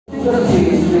the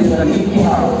street is the meeting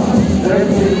house.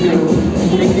 Dressed in blue,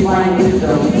 signifying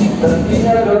wisdom, the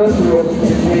senior girls group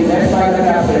is being led by the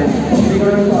captain,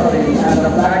 figure sorting, and the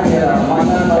flag bearer,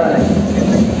 Mandan Barai.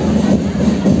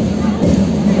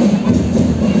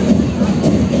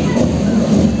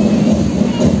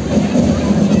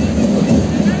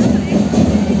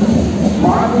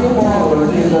 Marching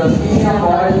forward is the senior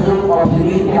boys group of the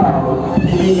meeting house,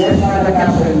 being led by the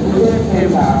captain,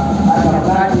 St.Xaviers, and the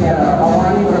flag bearer,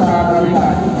 Awani Prasad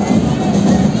Ravikant.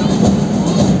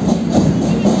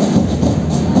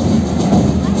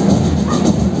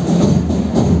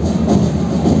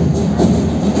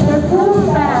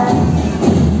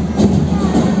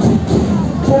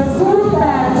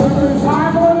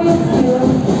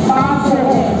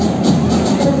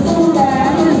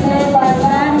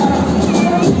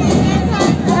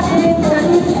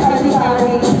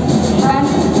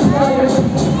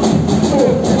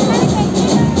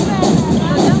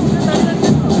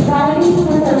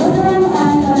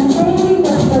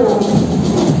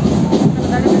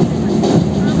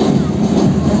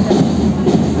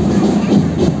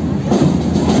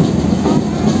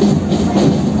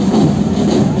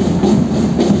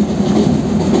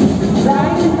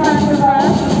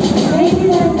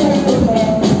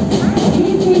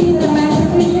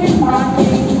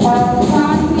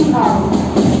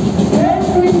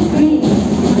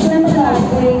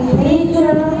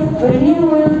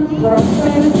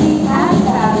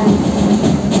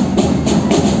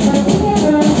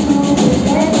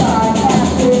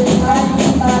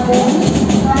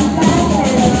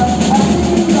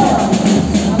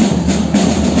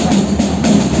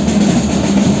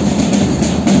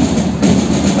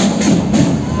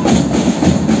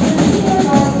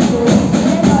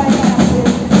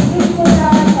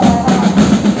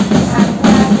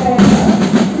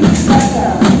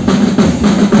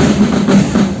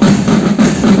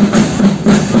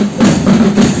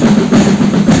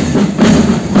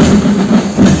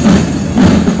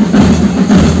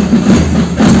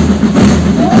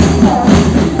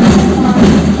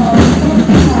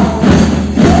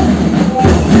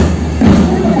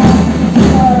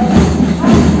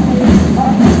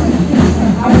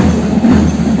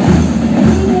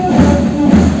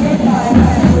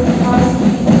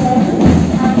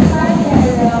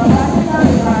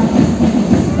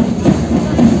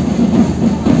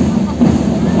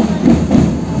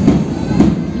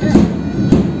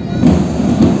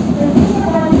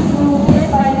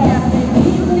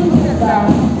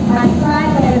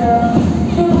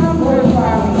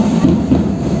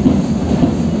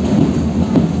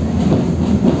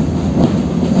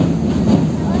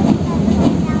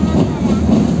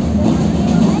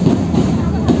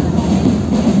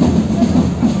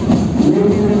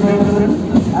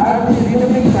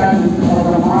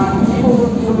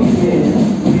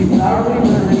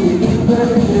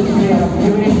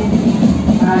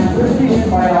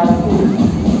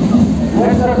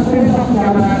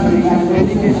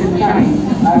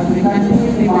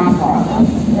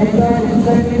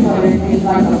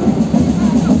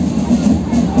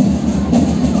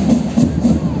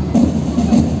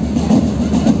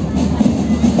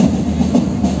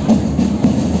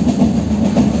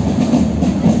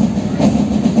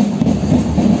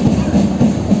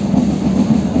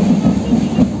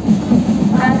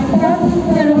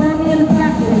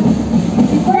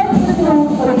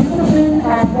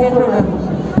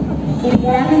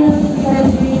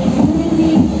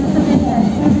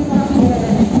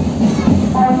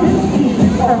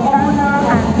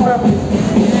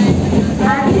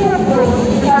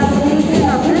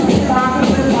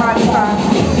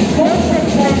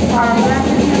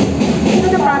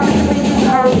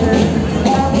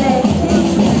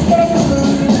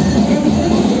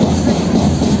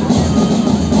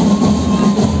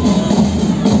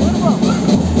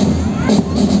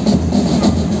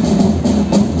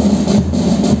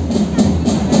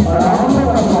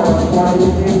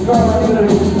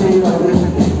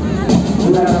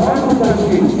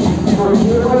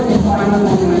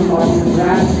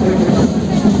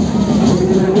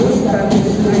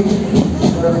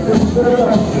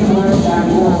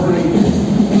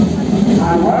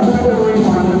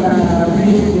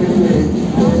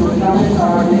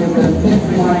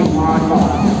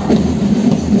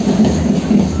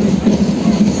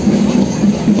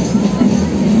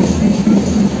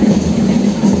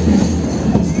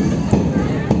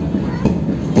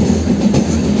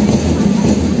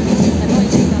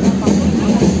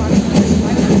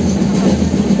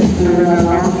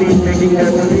 Taking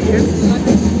their position.